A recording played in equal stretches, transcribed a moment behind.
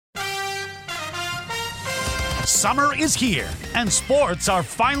Summer is here, and sports are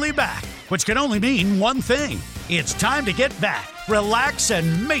finally back, which can only mean one thing. It's time to get back, relax,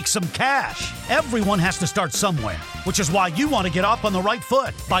 and make some cash. Everyone has to start somewhere, which is why you want to get off on the right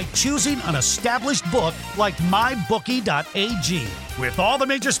foot by choosing an established book like MyBookie.ag. With all the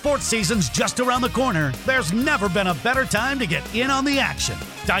major sports seasons just around the corner, there's never been a better time to get in on the action.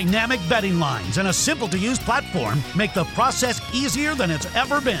 Dynamic betting lines and a simple-to-use platform make the process easier than it's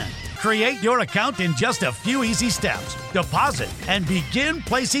ever been. Create your account in just a few easy steps. Deposit and begin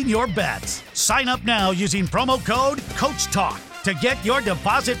placing your bets. Sign up now using promo code COACHTALK to get your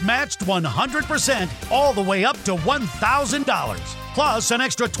deposit matched 100% all the way up to $1,000. Plus an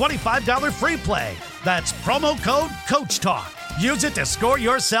extra $25 free play. That's promo code COACHTALK. Use it to score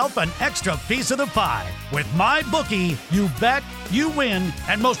yourself an extra piece of the pie. With MyBookie, you bet, you win,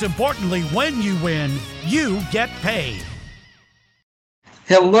 and most importantly, when you win, you get paid.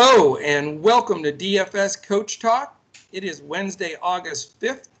 Hello and welcome to DFS Coach Talk. It is Wednesday, August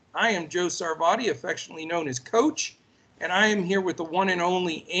 5th. I am Joe Sarvati, affectionately known as Coach, and I am here with the one and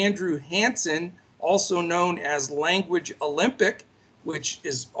only Andrew Hansen, also known as Language Olympic, which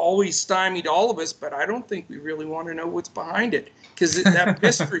is always stymied all of us, but I don't think we really want to know what's behind it because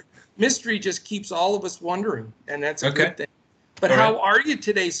that mystery just keeps all of us wondering, and that's a good thing. But how are you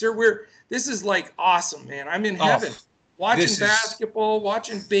today, sir? This is like awesome, man. I'm in heaven. Watching basketball,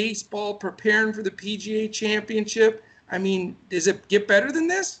 watching baseball, preparing for the PGA Championship. I mean, does it get better than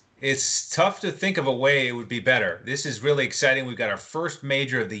this? It's tough to think of a way it would be better. This is really exciting. We've got our first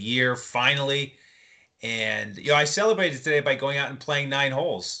major of the year, finally. And, I celebrated today by going out and playing 9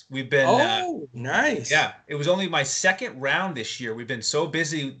 holes. We've been... nice. Yeah, it was only my second round this year. We've been so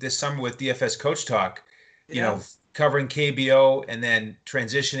busy this summer with DFS Coach Talk, covering KBO and then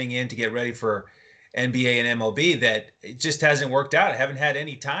transitioning in to get ready for NBA and MLB that it just hasn't worked out. I haven't had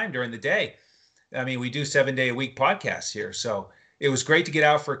any time during the day. I mean, we do 7-day-a-week podcasts here. So it was great to get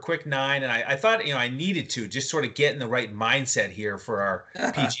out for a quick 9. And I thought, I needed to just sort of get in the right mindset here for our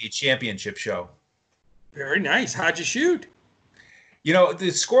PGA Championship show. Very nice. How'd you shoot?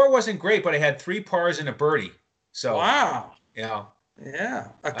 The score wasn't great, but I had 3 pars and a birdie. So, wow. Yeah.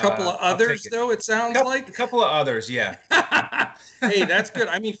 A couple of others, though, it sounds like. A couple of others, yeah. Hey, that's good.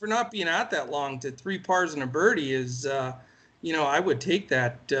 I mean, for not being out that long, to 3 pars and a birdie is, I would take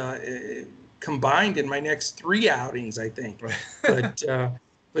that combined in my next 3 outings, I think. Right.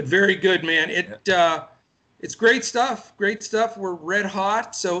 But very good, man. It's great stuff. Great stuff. We're red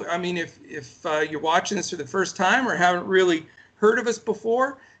hot. So, I mean, if you're watching this for the first time or haven't really heard of us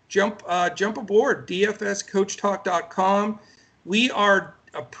before, jump aboard, dfscoachtalk.com. We are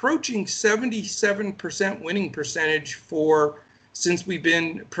approaching 77% winning percentage since we've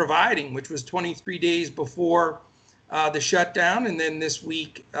been providing, which was 23 days before the shutdown, and then this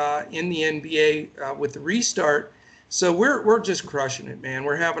week in the NBA with the restart. So we're just crushing it, man.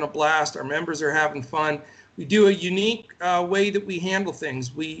 We're having a blast. Our members are having fun. We do a unique way that we handle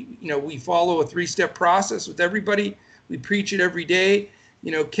things. We follow a 3-step process with everybody. We preach it every day.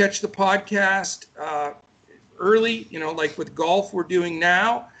 Catch the podcast early, like with golf we're doing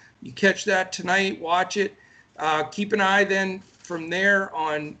now. You catch that tonight, watch it. Keep an eye then from there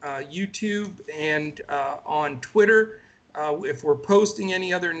on YouTube and on Twitter if we're posting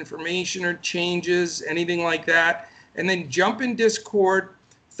any other information or changes, anything like that. And then jump in Discord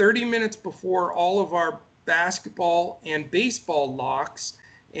 30 minutes before all of our basketball and baseball locks,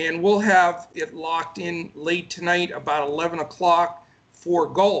 and we'll have it locked in late tonight about 11 o'clock for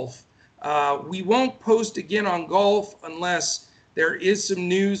golf. We won't post again on golf unless there is some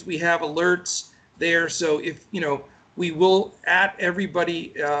news. We have alerts there. So if, we will at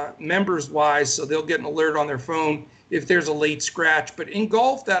everybody members-wise, so they'll get an alert on their phone if there's a late scratch. But in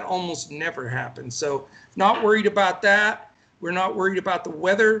golf, that almost never happens. So not worried about that. We're not worried about the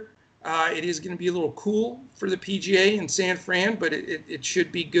weather. It is going to be a little cool for the PGA in San Fran, but it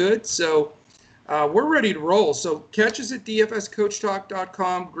should be good. So we're ready to roll. So catch us at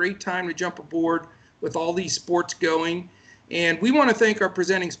dfscoachtalk.com. Great time to jump aboard with all these sports going. And we want to thank our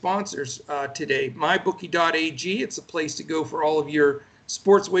presenting sponsors today. MyBookie.ag. It's a place to go for all of your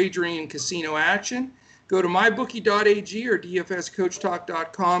sports wagering and casino action. Go to MyBookie.ag or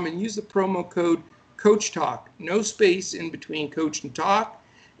dfscoachtalk.com and use the promo code CoachTalk. No space in between Coach and Talk.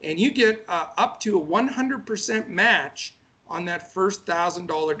 And you get up to a 100% match on that first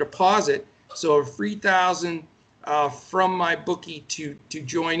 $1,000 deposit. So a free $1,000 from MyBookie to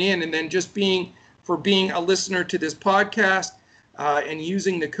join in. And then just being a listener to this podcast and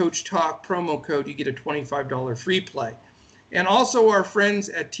using the Coach Talk promo code, you get a $25 free play. And also our friends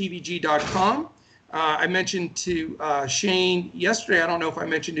at tvg.com. I mentioned to Shane yesterday, I don't know if I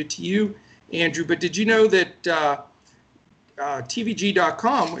mentioned it to you, Andrew. But did you know that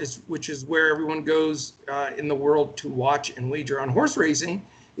TVG.com, which is where everyone goes in the world to watch and wager on horse racing,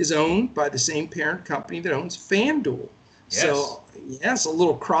 is owned by the same parent company that owns FanDuel. Yes. So, yes, a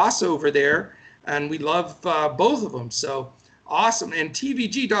little crossover there, and we love both of them. So, awesome. And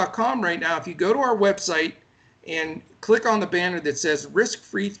TVG.com right now, if you go to our website and click on the banner that says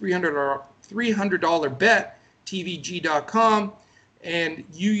risk-free $300 bet, TVG.com, and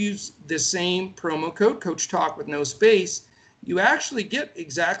you use the same promo code, Coach Talk with no space, you actually get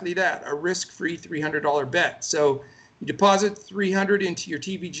exactly that, a risk-free $300 bet. So you deposit $300 into your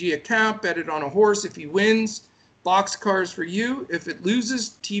TVG account, bet it on a horse. If he wins, boxcars for you. If it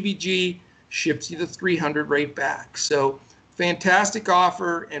loses, TVG ships you the $300 right back. So fantastic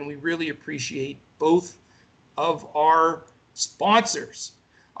offer, and we really appreciate both of our sponsors.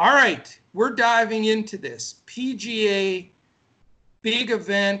 All right, we're diving into this. PGA, big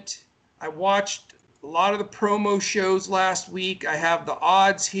event. I watched a lot of the promo shows last week. I have the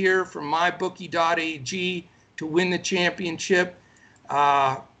odds here from mybookie.ag to win the championship.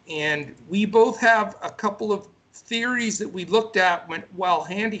 And we both have a couple of theories that we looked at while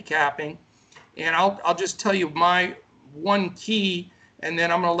handicapping. And I'll just tell you my one key, and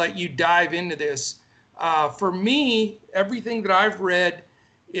then I'm going to let you dive into this. For me, everything that I've read,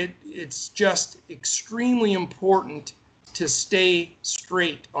 it's just extremely important to stay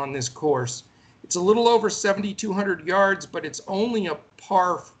straight on this course. It's a little over 7,200 yards, but it's only a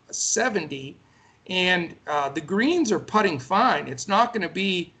par 70, and the greens are putting fine. It's not going to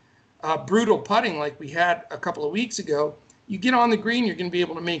be brutal putting like we had a couple of weeks ago. You get on the green, you're going to be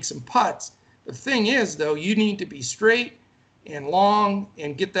able to make some putts. The thing is, though, you need to be straight and long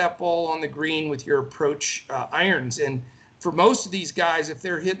and get that ball on the green with your approach irons. And for most of these guys, if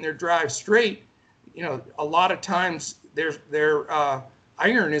they're hitting their drive straight, you know, a lot of times their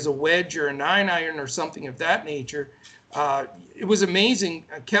iron is a wedge or a 9-iron or something of that nature. It was amazing.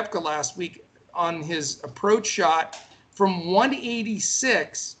 Koepka last week on his approach shot from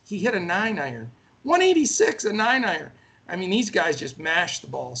 186, he hit a 9-iron. 186, a 9-iron. I mean, these guys just mashed the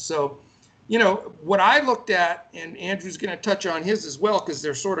ball. So, you know, what I looked at, and Andrew's going to touch on his as well because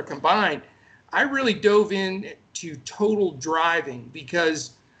they're sort of combined, I really dove into total driving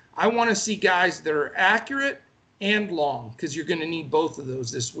because I want to see guys that are accurate and long because you're going to need both of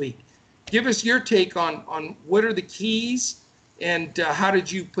those this week. Give us your take on what are the keys and how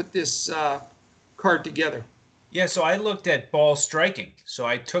did you put this card together? Yeah, so I looked at ball striking. So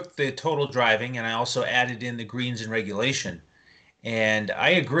I took the total driving and I also added in the greens and regulation. And I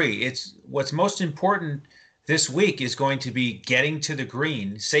agree. It's what's most important this week is going to be getting to the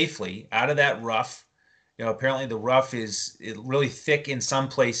green safely out of that rough. You know, apparently the rough is really thick in some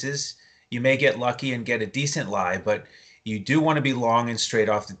places. You may get lucky and get a decent lie, but you do want to be long and straight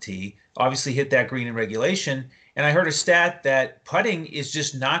off the tee. Obviously hit that green in regulation. And I heard a stat that putting is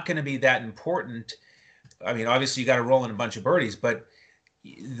just not going to be that important. I mean, obviously you got to roll in a bunch of birdies, but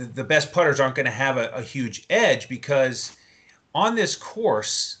the best putters aren't going to have a huge edge because on this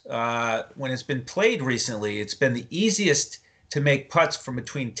course, when it's been played recently, it's been the easiest to make putts from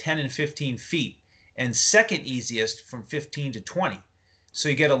between 10 and 15 feet and second easiest from 15 to 20. So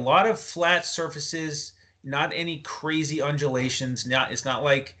you get a lot of flat surfaces, not any crazy undulations. It's not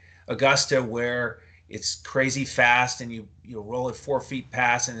like Augusta where it's crazy fast and you roll it 4 feet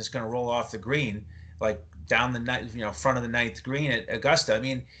past and it's going to roll off the green, like down the front of the ninth green at Augusta. I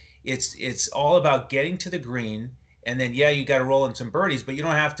mean, it's all about getting to the green. And then, yeah, you got to roll in some birdies, but you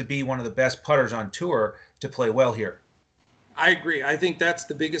don't have to be one of the best putters on tour to play well here. I agree. I think that's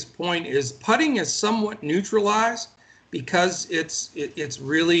the biggest point is putting is somewhat neutralized because it's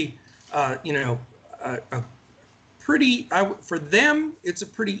really, a pretty, for them, it's a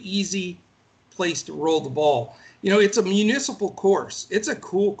pretty easy place to roll the ball. You know, it's a municipal course. It's a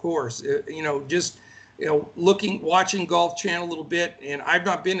cool course. Watching Golf Channel a little bit, and I've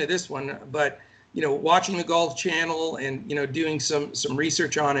not been to this one, but watching the Golf Channel and, doing some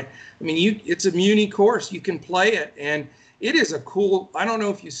research on it. I mean, it's a muni course. You can play it. And it is a cool, I don't know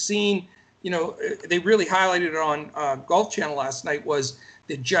if you've seen, they really highlighted it on Golf Channel last night was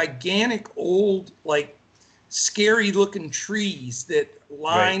the gigantic old, like scary looking trees that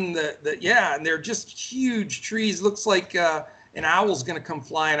line and they're just huge trees. Looks like an owl's going to come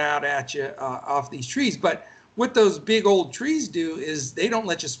flying out at you off these trees. But what those big old trees do is they don't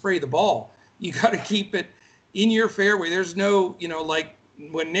let you spray the ball. You got to keep it in your fairway. There's no, like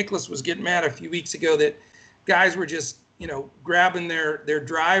when Nicholas was getting mad a few weeks ago that guys were just, grabbing their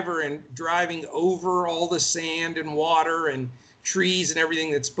driver and driving over all the sand and water and trees and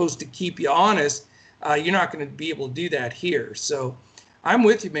everything that's supposed to keep you honest. You're not going to be able to do that here. So I'm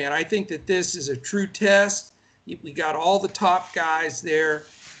with you, man. I think that this is a true test. We got all the top guys there,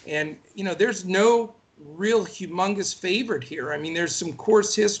 and there's no real humongous favorite here. I mean, there's some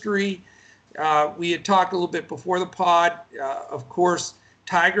course history. We had talked a little bit before the pod. Of course,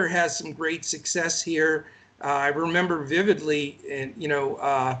 Tiger has some great success here. I remember vividly,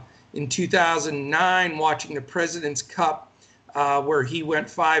 in 2009, watching the President's Cup, where he went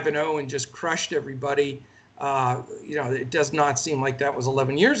 5-0 and just crushed everybody. It does not seem like that was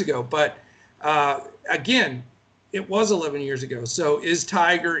 11 years ago, but again, it was 11 years ago. So is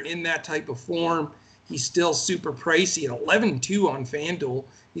Tiger in that type of form? He's still super pricey at 11-2 on FanDuel.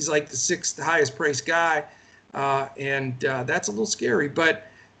 He's like the sixth highest priced guy, and that's a little scary. But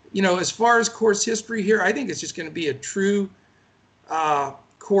as far as course history here, I think it's just going to be a true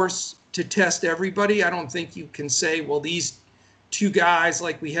course to test everybody. I don't think you can say, well, these two guys,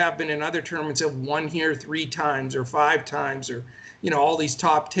 like we have been in other tournaments, have won here 3 times or 5 times, or all these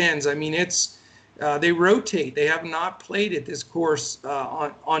top tens. I mean, it's they rotate. They have not played at this course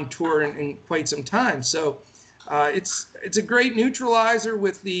on tour in quite some time. So it's a great neutralizer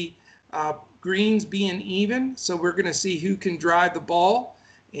with the greens being even. So we're going to see who can drive the ball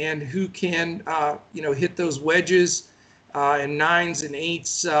and who can hit those wedges and 9s and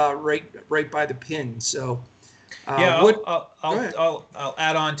 8s right by the pin. So I'll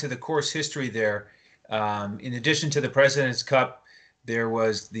add on to the course history there. In addition to the President's Cup, there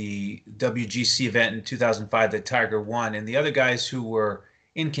was the WGC event in 2005 that Tiger won, and the other guys who were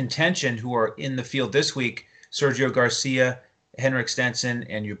in contention, who are in the field this week, Sergio Garcia, Henrik Stenson,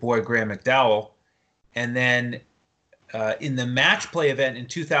 and your boy Graham McDowell. And then in the match play event in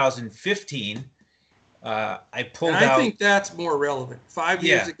 2015, I pulled out. I think that's more relevant. 5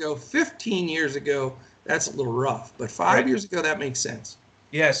 years ago, 15 years ago, that's a little rough, but 5 years ago, that makes sense.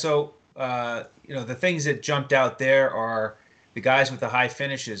 Yeah. So, the things that jumped out there are the guys with the high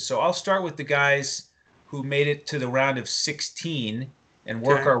finishes. So I'll start with the guys who made it to the round of 16 and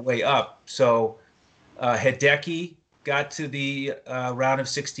work our way up. So Hideki got to the round of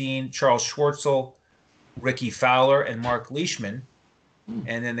 16, Charles Schwartzel, Ricky Fowler, and Mark Leishman.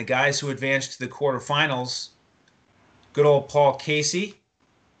 And then the guys who advanced to the quarterfinals, good old Paul Casey.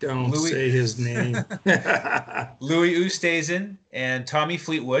 Don't say his name. Louis Oosthuizen and Tommy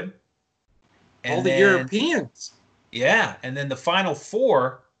Fleetwood. And all the Europeans. Yeah, and then the final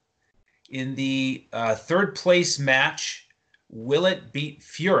 4 in the third place match, Willett beat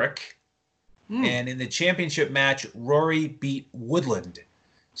Furyk, and in the championship match, Rory beat Woodland.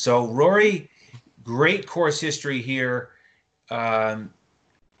 So Rory, great course history here. A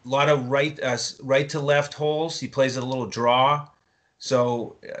lot of right to left holes. He plays a little draw,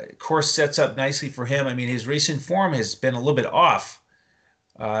 so course sets up nicely for him. I mean, his recent form has been a little bit off.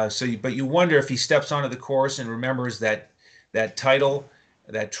 But you wonder if he steps onto the course and remembers that title,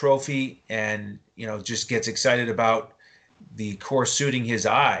 that trophy, and just gets excited about the course suiting his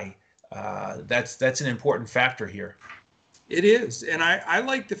eye. That's an important factor here. It is, and I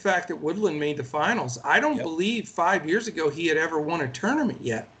like the fact that Woodland made the finals. I don't believe 5 years ago he had ever won a tournament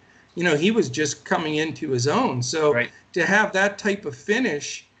yet. He was just coming into his own. So to have that type of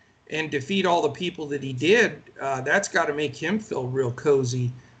finish and defeat all the people that he did, that's got to make him feel real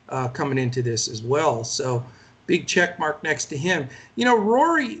cozy coming into this as well. So big check mark next to him.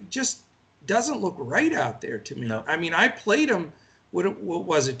 Rory just doesn't look right out there to me. No. I mean, I played him, what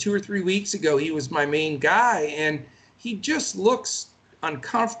was it, 2 or 3 weeks ago? He was my main guy, and he just looks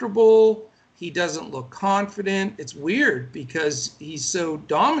uncomfortable. He doesn't look confident. It's weird because he's so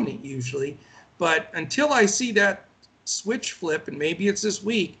dominant usually. But until I see that switch flip, and maybe it's this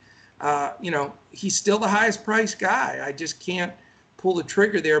week, he's still the highest priced guy. I just can't pull the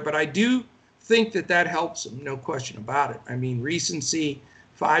trigger there, but I do think that helps him, no question about it. I mean, recency,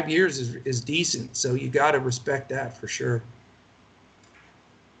 5 years is decent, so you got to respect that for sure.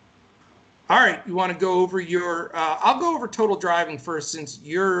 All right, you want to go over your I'll go over total driving first, since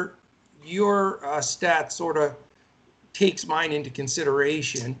your stat sort of takes mine into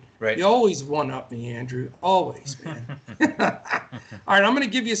consideration. Right. You always one-up me, Andrew. Always, man. All right, I'm going to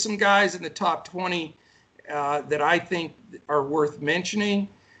give you some guys in the top 20 that I think are worth mentioning.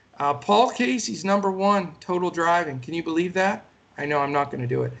 Paul Casey's number 1, total driving. Can you believe that? I know I'm not going to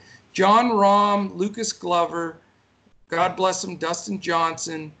do it. John Rahm, Lucas Glover, God bless him, Dustin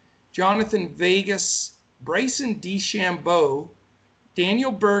Johnson, Jonathan Vegas, Bryson DeChambeau,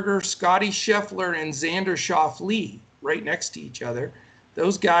 Daniel Berger, Scotty Scheffler, and Xander Schauffele right next to each other.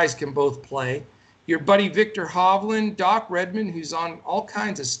 Those guys can both play. Your buddy Victor Hovland, Doc Redman, who's on all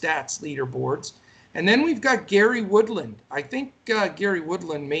kinds of stats leaderboards. And then we've got Gary Woodland. I think Gary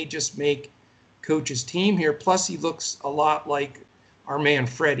Woodland may just make coach's team here. Plus, he looks a lot like our man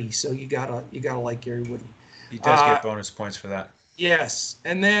Freddie. So you gotta like Gary Woodland. He does get bonus points for that. Yes,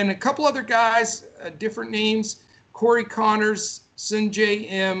 and then a couple other guys, different names: Corey Connors,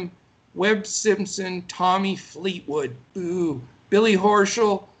 Sunjay M, Webb Simpson, Tommy Fleetwood, Billy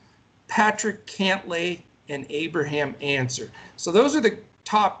Horschel, Patrick Cantlay, and Abraham Answer. So those are the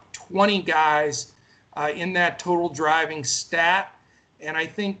top 20 guys in that total driving stat. And I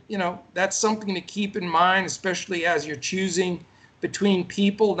think, that's something to keep in mind, especially as you're choosing between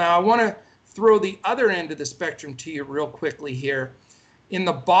people. Now, I want to throw the other end of the spectrum to you real quickly here. In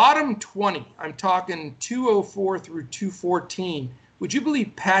the bottom 20, I'm talking 204 through 214. Would you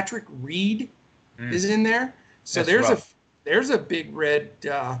believe Patrick Reed is in there? So there's a big red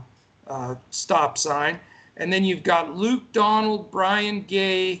stop sign. And then you've got Luke Donald, Brian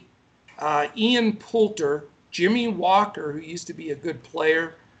Gay, Ian Poulter, Jimmy Walker, who used to be a good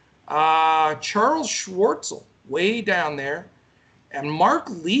player, Charles Schwartzel, way down there, and Mark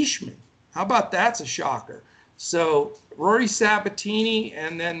Leishman. How about that's a shocker? So Rory Sabatini,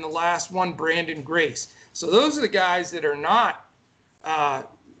 and then the last one, Brandon Grace. So those are the guys that are not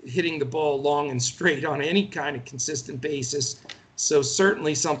hitting the ball long and straight on any kind of consistent basis. So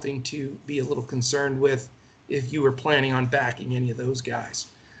certainly something to be a little concerned with if you were planning on backing any of those guys.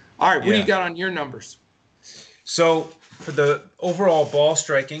 All right, what do you got on your numbers? So for the overall ball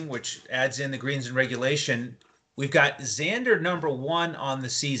striking, which adds in the greens and regulation, we've got Xander number 1 on the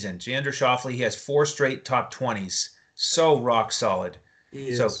season. Xander Schauffele, he has 4 straight top 20s. So rock solid.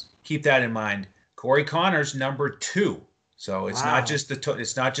 So keep that in mind. Corey Connors number 2. So it's not just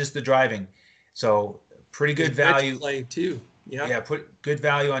the driving. So pretty good value. Play too. Yeah, put good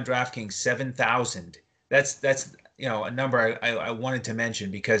value on DraftKings, 7,000. That's a number I wanted to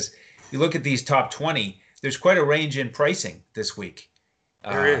mention, because you look at these top 20, there's quite a range in pricing this week.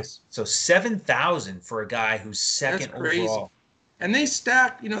 There is. So 7,000 for a guy who's second overall. And they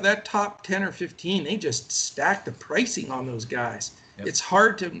stack, that top 10 or 15, they just stack the pricing on those guys. Yep. It's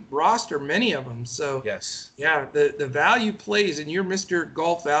hard to roster many of them. So yes, the value plays, and you're Mr.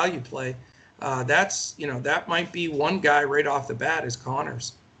 Golf value play. That might be one guy right off the bat is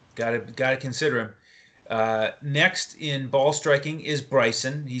Connors. Got to consider him. Next in ball striking is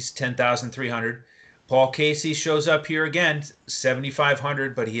Bryson. He's 10,300. Paul Casey shows up here again,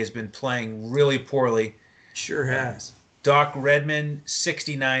 7,500, but he has been playing really poorly. Sure has. Doc Redman,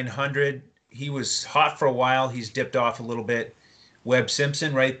 6,900. He was hot for a while. He's dipped off a little bit. Webb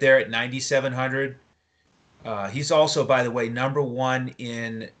Simpson right there at 9,700. He's also, by the way, number 1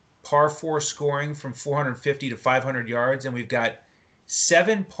 in par 4 scoring from 450 to 500 yards, and we've got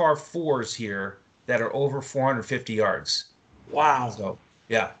 7 par 4s here that are over 450 yards. Wow. So,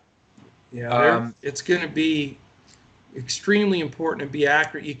 yeah. Yeah, it's going to be extremely important to be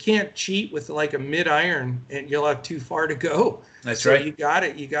accurate. You can't cheat with like a mid iron, and you'll have too far to go. That's right. You got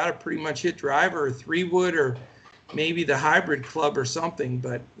to pretty much hit driver or 3-wood or maybe the hybrid club or something.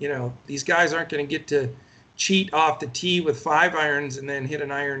 But these guys aren't going to get to cheat off the tee with 5 irons and then hit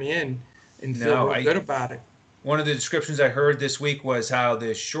an iron in and feel real good about it. One of the descriptions I heard this week was how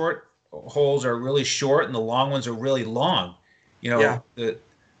the short holes are really short and the long ones are really long. The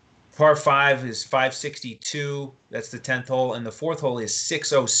par 5 is 562. That's the 10th hole, and the 4th hole is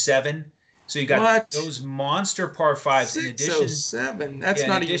 607. So you got those monster par 5s in addition. 607. That's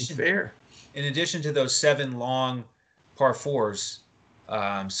not even fair. In addition to those 7 long par 4s,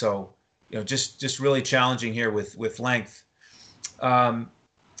 just really challenging here with length.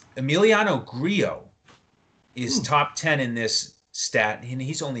 Emiliano Grillo is top 10 in this stat, and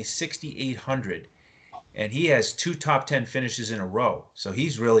he's only 6,800. And he has 2 top 10 finishes in a row. So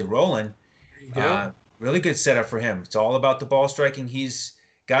he's really rolling. There you go. Really good setup for him. It's all about the ball striking. He's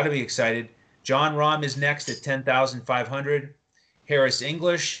got to be excited. John Rahm is next at 10,500. Harris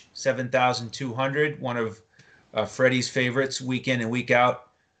English, 7,200. One of Freddie's favorites week in and week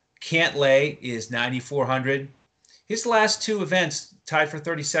out. Cantlay is 9,400. His last 2 events tied for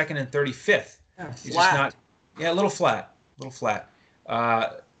 32nd and 35th. Yeah, He's just not. Yeah, a little flat.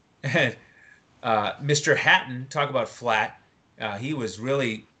 Mr. Hatton, talk about flat. He was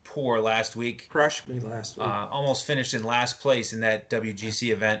really poor last week. Crushed me last week. Almost finished in last place in that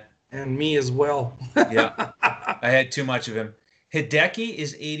WGC event. And me as well. Yeah, I had too much of him. Hideki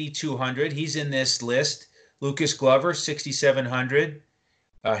is 8,200. He's in this list. Lucas Glover, 6,700.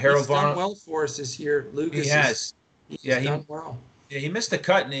 Harold He's Varner. done well for us this year. Lucas He has. He's done well. Yeah, he missed the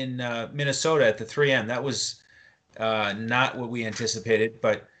cut in Minnesota at the 3M. That was not what we anticipated,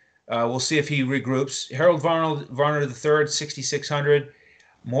 but we'll see if he regroups. Harold Varner III, 6,600.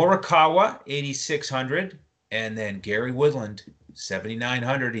 Morikawa, 8,600. And then Gary Woodland,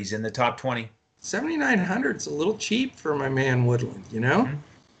 7,900. He's in the top 20. 7,900 is a little cheap for my man Woodland, you know? Mhm.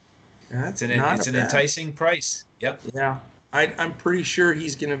 That's It's an enticing price. Yep. Yeah, I'm pretty sure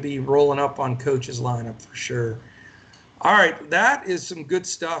he's going to be rolling up on Coach's lineup for sure. All right, that is some good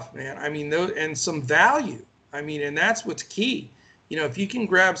stuff, man. I mean, and some value. I mean, and that's what's key. You know, if you can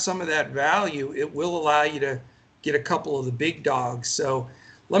grab some of that value, it will allow you to get a couple of the big dogs. So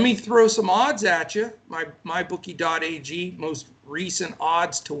let me throw some odds at you. MyBookie.ag, most recent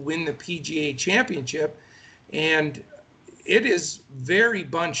odds to win the PGA Championship. And it is very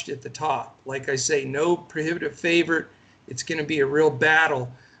bunched at the top. Like I say, no prohibitive favorite. It's going to be a real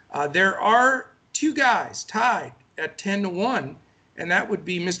battle. There are two guys tied at 10-1, and that would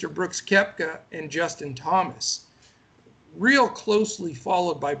be Mr. Brooks Koepka and Justin Thomas. Real closely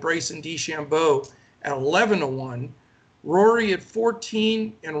followed by Bryson DeChambeau at 11-1, Rory at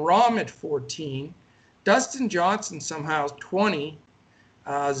 14, and Rahm at 14. Dustin Johnson somehow 20.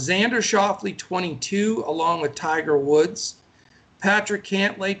 Xander Schauffele 22, along with Tiger Woods. Patrick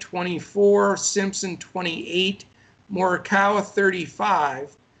Cantlay 24, Simpson 28, Morikawa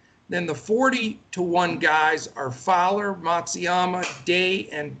 35. Then the 40-1 guys are Fowler, Matsuyama, Day,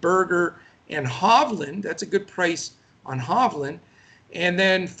 and Berger, and Hovland. That's a good price on Hovland. And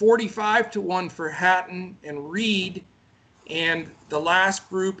then 45-1 for Hatton and Reed. And the last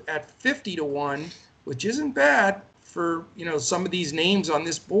group at 50-1, which isn't bad for, you know, some of these names on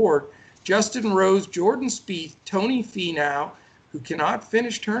this board. Justin Rose, Jordan Spieth, Tony Finau, who cannot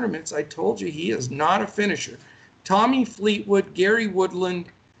finish tournaments. I told you he is not a finisher. Tommy Fleetwood, Gary Woodland,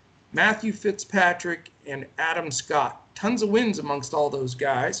 Matthew Fitzpatrick, and Adam Scott. Tons of wins amongst all those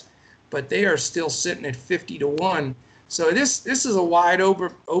guys, but they are still sitting at 50-1. So this is a wide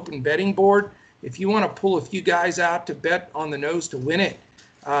open betting board. If you want to pull a few guys out to bet on the nose to win it,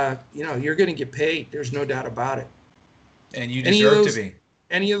 you know, you're going to get paid. There's no doubt about it. And you deserve to be.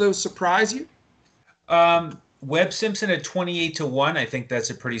 Any of those surprise you? Webb Simpson at 28-1. I think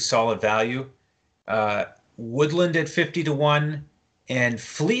that's a pretty solid value. Woodland at 50-1 and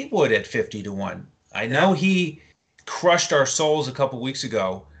Fleetwood at 50-1. I know he crushed our souls a couple weeks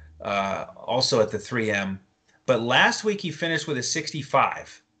ago, also at the 3M. But last week he finished with a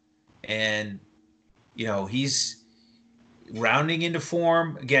 65. And, you know, he's rounding into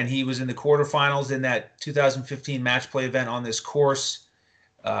form. Again, he was in the quarterfinals in that 2015 match play event on this course.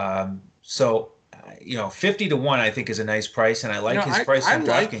 So, you know, 50-1 I think is a nice price, and I like his price on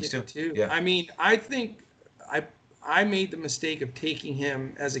DraftKings too. Yeah. I mean, I think I made the mistake of taking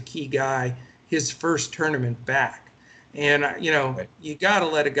him as a key guy his first tournament back. And, you know, you got to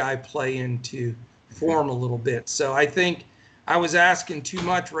let a guy play into form a little bit. So I think I was asking too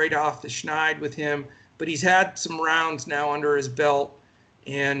much right off the schneid with him, but he's had some rounds now under his belt.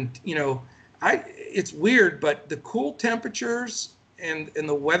 And, you know, it's weird, but the cool temperatures and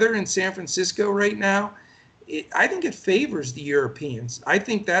the weather in San Francisco right now, I think it favors the Europeans. I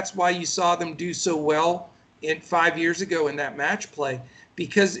think that's why you saw them do so well 5 years ago in that match play,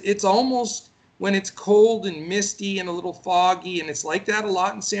 because it's almost, when it's cold and misty and a little foggy, and it's like that a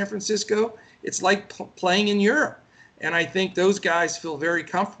lot in San Francisco, it's like playing in Europe. And I think those guys feel very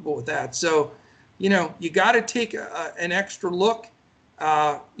comfortable with that. So, you know, you got to take an extra look,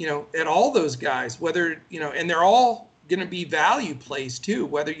 you know, at all those guys, whether, you know, and they're all going to be value plays too,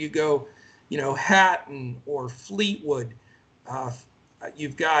 whether you go, you know, Hatton or Fleetwood.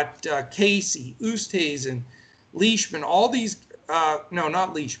 You've got Casey, Oosthuizen, Leishman, all these. No,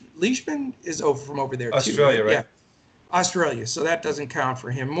 not Leishman. Leishman is from over there Australia, too. right? Yeah, Australia. So that doesn't count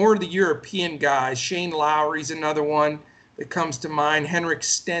for him. More of the European guys. Shane Lowry's another one that comes to mind. Henrik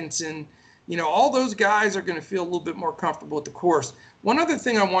Stenson. You know, all those guys are going to feel a little bit more comfortable with the course. One other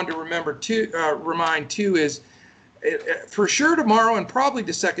thing I wanted to remind too is, for sure tomorrow and probably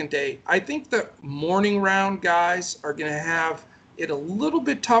the second day, I think the morning round guys are going to have it a little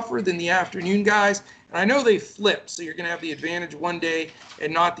bit tougher than the afternoon guys. And I know they flip, so you're going to have the advantage one day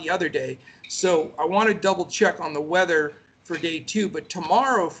and not the other day. So I want to double check on the weather for day two. But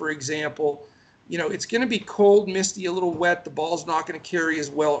tomorrow, for example, you know, it's going to be cold, misty, a little wet. The ball's not going to carry as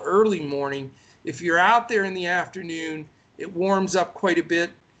well early morning. If you're out there in the afternoon, it warms up quite a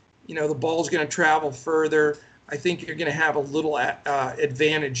bit. You know, the ball's going to travel further. I think you're going to have a little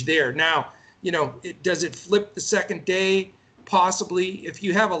advantage there. Now, you know, does it flip the second day? Possibly. If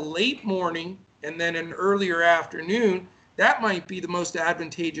you have a late morning and then an earlier afternoon, that might be the most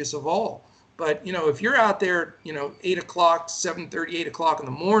advantageous of all. But, you know, if you're out there, you know, 8 o'clock, 7:30, 8 o'clock in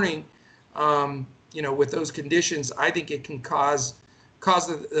the morning, you know, with those conditions, I think it can cause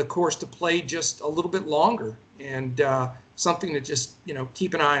the course to play just a little bit longer, and something to just, you know,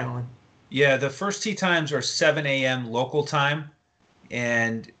 keep an eye on. Yeah, the first tee times are 7 a.m. local time.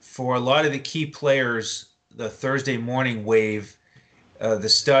 And for a lot of the key players, the Thursday morning wave, the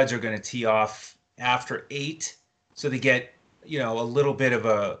studs are going to tee off after 8, so they get a little bit of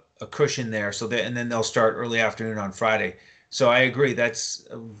a cushion there. And then they'll start early afternoon on Friday. So I agree, that's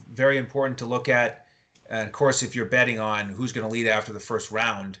very important to look at. And of course, if you're betting on who's going to lead after the first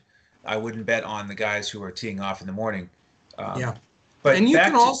round, I wouldn't bet on the guys who are teeing off in the morning. Yeah. But And you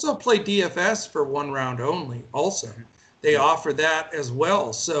can also play DFS for one round only also. They offer that as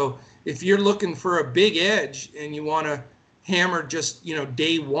well. So if you're looking for a big edge and you want to hammer just,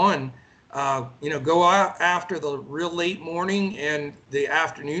 day one, go out after the real late morning and the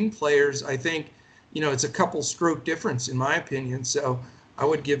afternoon players. I think, it's a couple stroke difference in my opinion. So I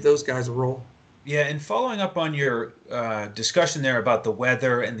would give those guys a roll. Yeah, and following up on your discussion there about the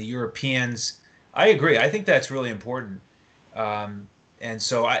weather and the Europeans, I agree. I think that's really important. And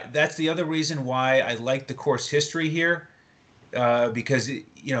so that's the other reason why I like the course history here, because,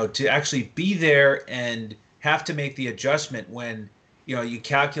 to actually be there and have to make the adjustment when, you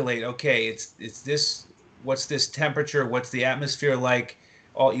calculate, okay, it's this, what's this temperature, what's the atmosphere like,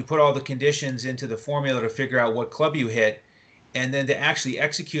 you put all the conditions into the formula to figure out what club you hit, and then to actually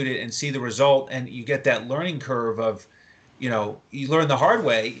execute it and see the result, and you get that learning curve of, you learn the hard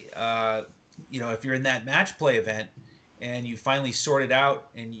way, if you're in that match play event and you finally sort it out,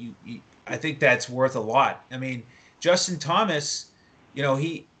 and I think that's worth a lot. I mean, Justin Thomas,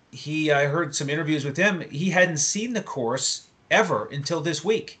 I heard some interviews with him. He hadn't seen the course ever until this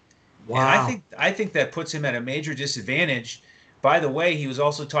week. Wow. And I think that puts him at a major disadvantage. By the way, he was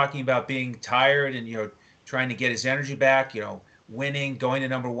also talking about being tired and, trying to get his energy back, winning, going to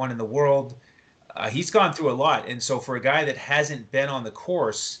number 1 in the world. He's gone through a lot. And so for a guy that hasn't been on the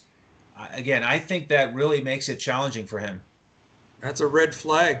course, again, I think that really makes it challenging for him. That's a red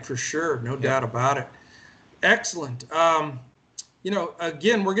flag for sure. No doubt about it. Excellent.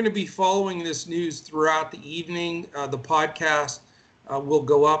 Again, we're going to be following this news throughout the evening. The podcast will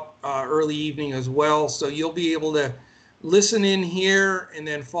go up early evening as well. So you'll be able to listen in here and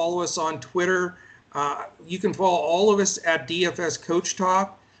then follow us on Twitter. You can follow all of us at DFS Coach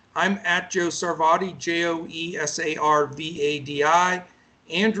Talk. I'm at Joe Sarvadi, JoeSarvadi.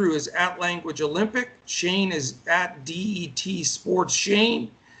 Andrew is at Language Olympic. Shane is at DET Sports Shane.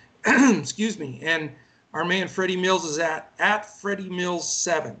 Excuse me. And our man Freddie Mills is at Freddie Mills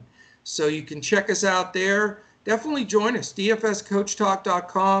 7. So you can check us out there. Definitely join us,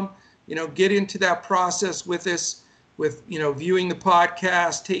 dfscoachtalk.com. Get into that process with us, with, viewing the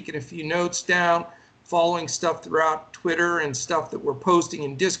podcast, taking a few notes down, following stuff throughout Twitter and stuff that we're posting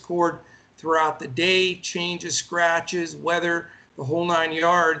in Discord throughout the day, changes, scratches, weather, the whole 9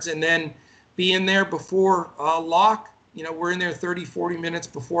 yards, and then be in there before lock. We're in there 30, 40 minutes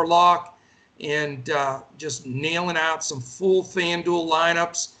before lock, and just nailing out some full FanDuel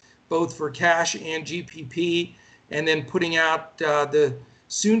lineups, both for cash and GPP, and then putting out the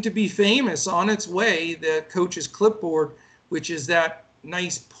soon-to-be famous, on its way, the coach's clipboard, which is that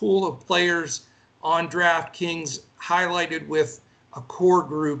nice pool of players on DraftKings highlighted with a core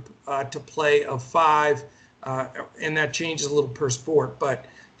group to play of 5, and that changes a little per sport. But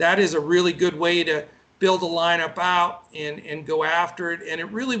that is a really good way to build a lineup out and go after it. And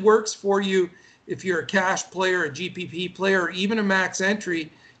it really works for you if you're a cash player, a GPP player, or even a max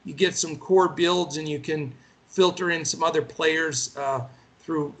entry. You get some core builds and you can filter in some other players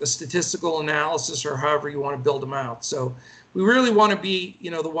through a statistical analysis or however you want to build them out. So we really want to be,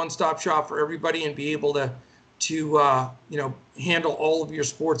 the one-stop shop for everybody and be able to handle all of your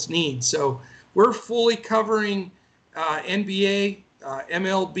sports needs. So we're fully covering NBA,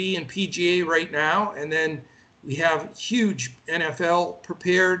 MLB, and PGA right now, and then we have huge NFL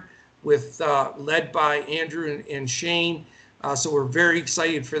prepared with led by Andrew and Shane. So we're very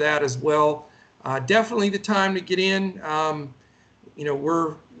excited for that as well. Definitely the time to get in.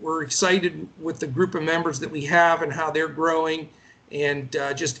 We're excited with the group of members that we have and how they're growing and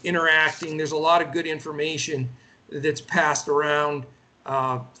just interacting. There's a lot of good information that's passed around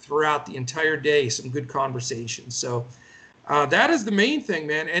throughout the entire day. Some good conversations. So that is the main thing,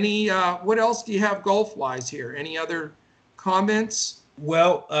 man. What else do you have golf-wise here? Any other comments?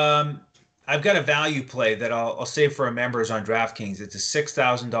 Well, I've got a value play that I'll save for our members on DraftKings. It's a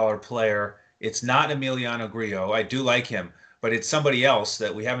 $6,000 player. It's not Emiliano Grillo. I do like him, but it's somebody else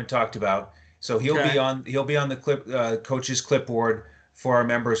that we haven't talked about. So he'll be on the coach's clipboard for our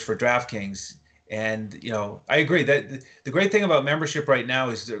members for DraftKings. And I agree that the great thing about membership right now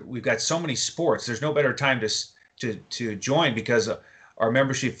is that we've got so many sports. There's no better time to join because our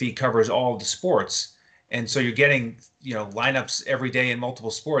membership fee covers all the sports. And so you're getting, lineups every day in multiple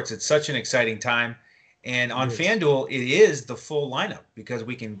sports. It's such an exciting time. And on FanDuel, it is the full lineup because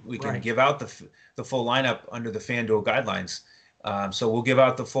we can Right. give out the full lineup under the FanDuel guidelines. So we'll give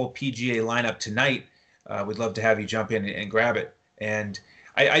out the full PGA lineup tonight. We'd love to have you jump in and grab it. And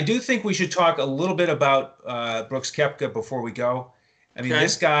I do think we should talk a little bit about Brooks Koepka before we go. I mean,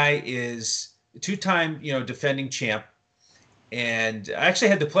 this guy is a two-time, defending champ. And I actually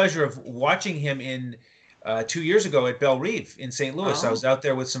had the pleasure of watching him in 2 years ago at Belle Reve in St. Louis. I was out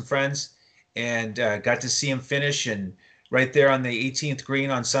there with some friends and got to see him finish, and right there on the 18th green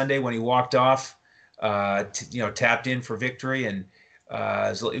on Sunday when he walked off, tapped in for victory, and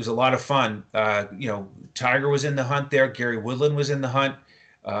it was a lot of fun. Tiger was in the hunt there. Gary Woodland was in the hunt.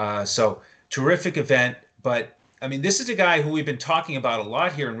 So terrific event. But I mean, this is a guy who we've been talking about a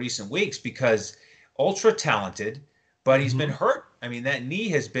lot here in recent weeks because ultra talented, but he's been hurt. I mean, that knee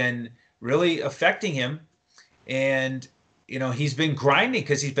has been really affecting him, and he's been grinding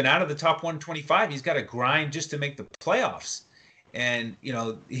because he's been out of the top 125. He's got to grind just to make the playoffs. And,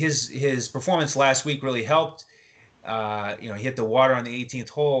 his performance last week really helped. He hit the water on the 18th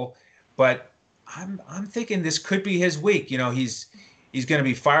hole, but I'm thinking this could be his week. He's going to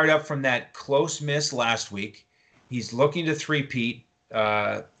be fired up from that close miss last week. He's looking to three-peat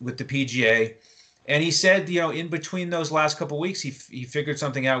with the PGA. And he said, in between those last couple of weeks, he figured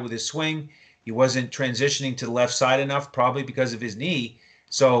something out with his swing. He wasn't transitioning to the left side enough, probably because of his knee.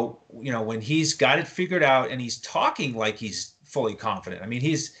 So, when he's got it figured out and he's talking like he's fully confident. I mean,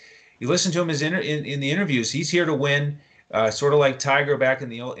 you listen to him in the interviews. He's here to win, sort of like Tiger back in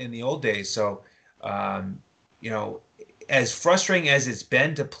the old days. So, as frustrating as it's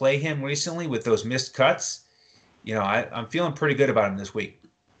been to play him recently with those missed cuts, I'm feeling pretty good about him this week.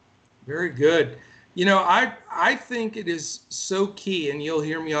 Very good. I think it is so key, and you'll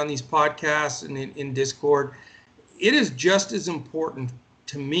hear me on these podcasts and in Discord. It is just as important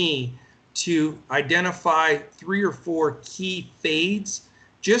to me to identify 3 or 4 key fades,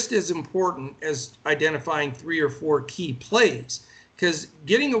 just as important as identifying 3 or 4 key plays. Because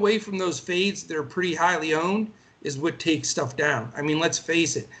getting away from those fades that are pretty highly owned is what takes stuff down. I mean, let's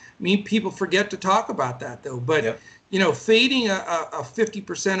face it. People forget to talk about that, though. But, fading a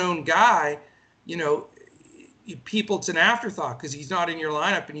 50% owned guy, it's an afterthought because he's not in your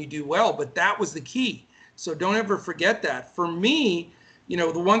lineup and you do well. But that was the key. So don't ever forget that. For me,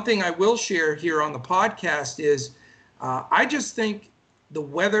 the one thing I will share here on the podcast is I just think the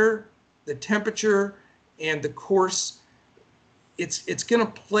weather, the temperature, and the course, it's going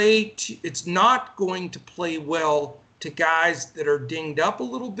to play. It's not going to play well to guys that are dinged up a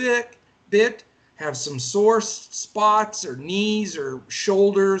little bit, have some sore spots or knees or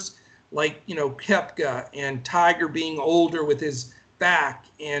shoulders, like Koepka and Tiger being older with his back,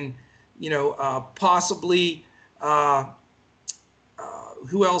 and possibly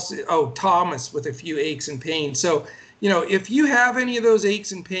who else? Oh, Thomas with a few aches and pains. So if you have any of those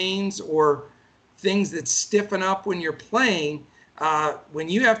aches and pains or things that stiffen up when you're playing, when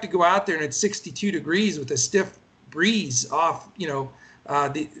you have to go out there and it's 62 degrees with a stiff breeze off,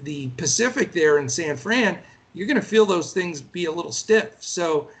 the Pacific there in San Fran, you're going to feel those things be a little stiff.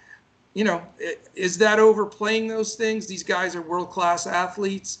 So, is that overplaying those things? These guys are world-class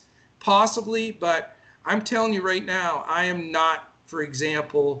athletes, possibly, but I'm telling you right now, I am not, for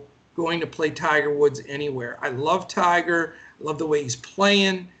example, going to play Tiger Woods anywhere. I love Tiger. I love the way he's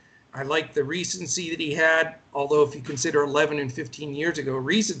playing. I like the recency that he had, although if you consider 11 and 15 years ago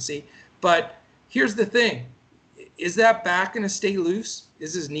recency. But here's the thing. Is that back going to stay loose?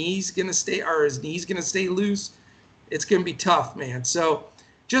 Is his knees going to stay loose? It's going to be tough, man. So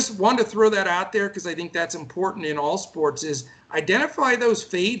just wanted to throw that out there because I think that's important in all sports, is identify those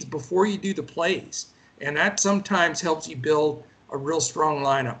fades before you do the plays. And that sometimes helps you build a real strong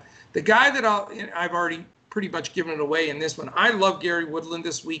lineup. The guy that I've already pretty much given it away in this one, I love Gary Woodland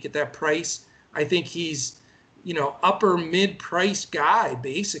this week at that price. I think he's, upper mid-price guy,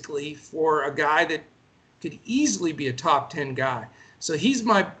 basically, for a guy that could easily be a top 10 guy. So he's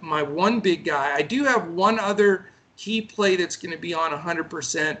my one big guy. I do have one other key play that's going to be on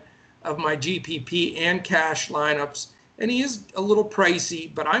 100% of my GPP and cash lineups, and he is a little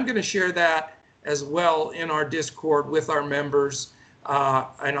pricey, but I'm going to share that as well in our Discord with our members,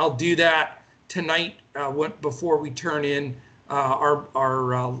 and I'll do that tonight before we turn in our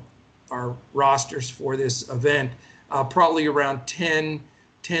rosters for this event, probably around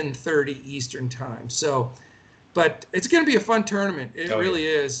 10:30 Eastern time. So, but it's going to be a fun tournament. It really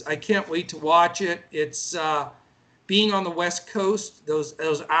is. I can't wait to watch it. It's being on the West Coast, those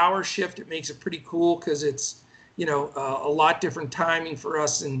hour shift, it makes it pretty cool because it's, a lot different timing for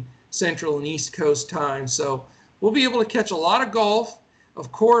us in Central and East Coast time. So we'll be able to catch a lot of golf.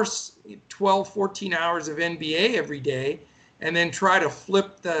 of course, 12, 14 hours of NBA every day, and then try to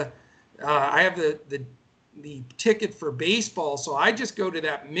flip I have the ticket for baseball, so I just go to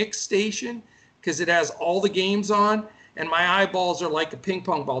that mix station because it has all the games on, and my eyeballs are like a ping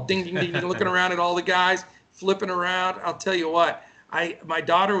pong ball, ding, ding, ding, ding, looking around at all the guys, flipping around. I'll tell you what, my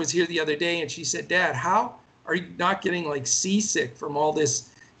daughter was here the other day, and she said, Dad, how are you not getting like seasick from all this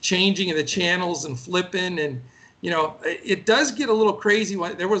changing of the channels and flipping? And, it does get a little crazy.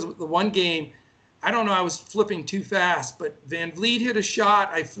 There was the one game, I don't know, I was flipping too fast, but Van Vliet hit a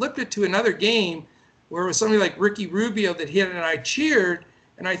shot. I flipped it to another game where it was somebody like Ricky Rubio that hit it, and I cheered,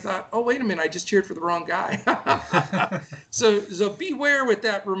 and I thought, oh, wait a minute, I just cheered for the wrong guy. So beware with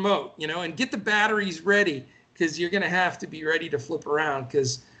that remote, and get the batteries ready, because you're going to have to be ready to flip around,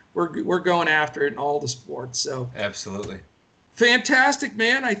 because we're going after it in all the sports. So absolutely. Fantastic,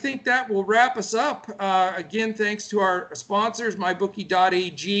 man. I think that will wrap us up. Again, thanks to our sponsors,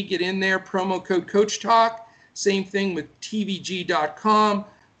 mybookie.ag. Get in there, promo code Coach Talk. Same thing with tvg.com.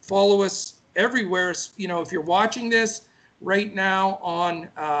 Follow us everywhere. If you're watching this right now on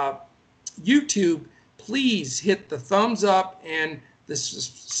YouTube, please hit the thumbs up and the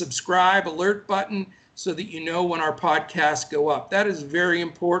subscribe alert button so that you know when our podcasts go up. That is very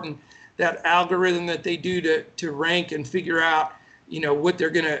important. That algorithm that they do to rank and figure out, what they're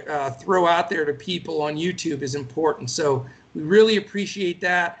going to throw out there to people on YouTube is important. So we really appreciate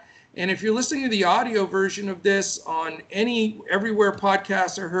that. And if you're listening to the audio version of this on everywhere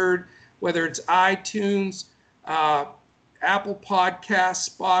podcasts are heard, whether it's iTunes, Apple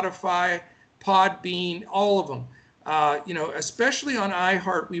Podcasts, Spotify, Podbean, all of them, especially on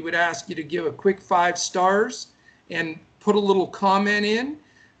iHeart, we would ask you to give a quick 5 stars and put a little comment in.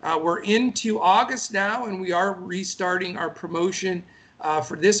 We're into August now, and we are restarting our promotion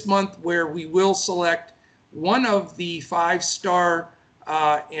for this month, where we will select one of the 5-star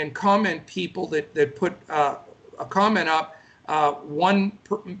and comment people that put a comment up. One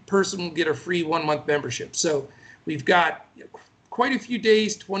person will get a free 1-month membership. So we've got quite a few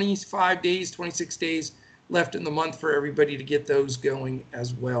days, 25 days, 26 days left in the month for everybody to get those going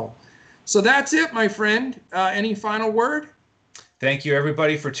as well. So that's it, my friend. Any final word? Thank you,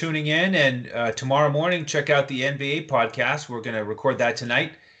 everybody, for tuning in. And tomorrow morning, check out the NBA podcast. We're going to record that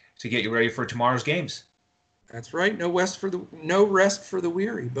tonight to get you ready for tomorrow's games. That's right. No rest for the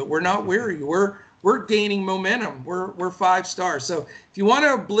weary. But we're not weary. We're gaining momentum. We're 5 stars. So if you want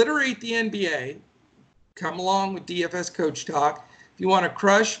to obliterate the NBA, come along with DFS Coach Talk. If you want to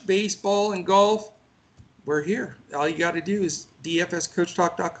crush baseball and golf, we're here. All you got to do is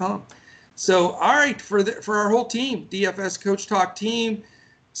dfscoachtalk.com. So, all right, for our whole team, DFS Coach Talk team,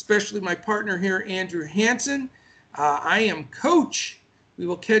 especially my partner here, Andrew Hansen, I am Coach. We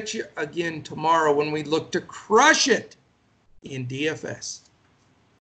will catch you again tomorrow when we look to crush it in DFS.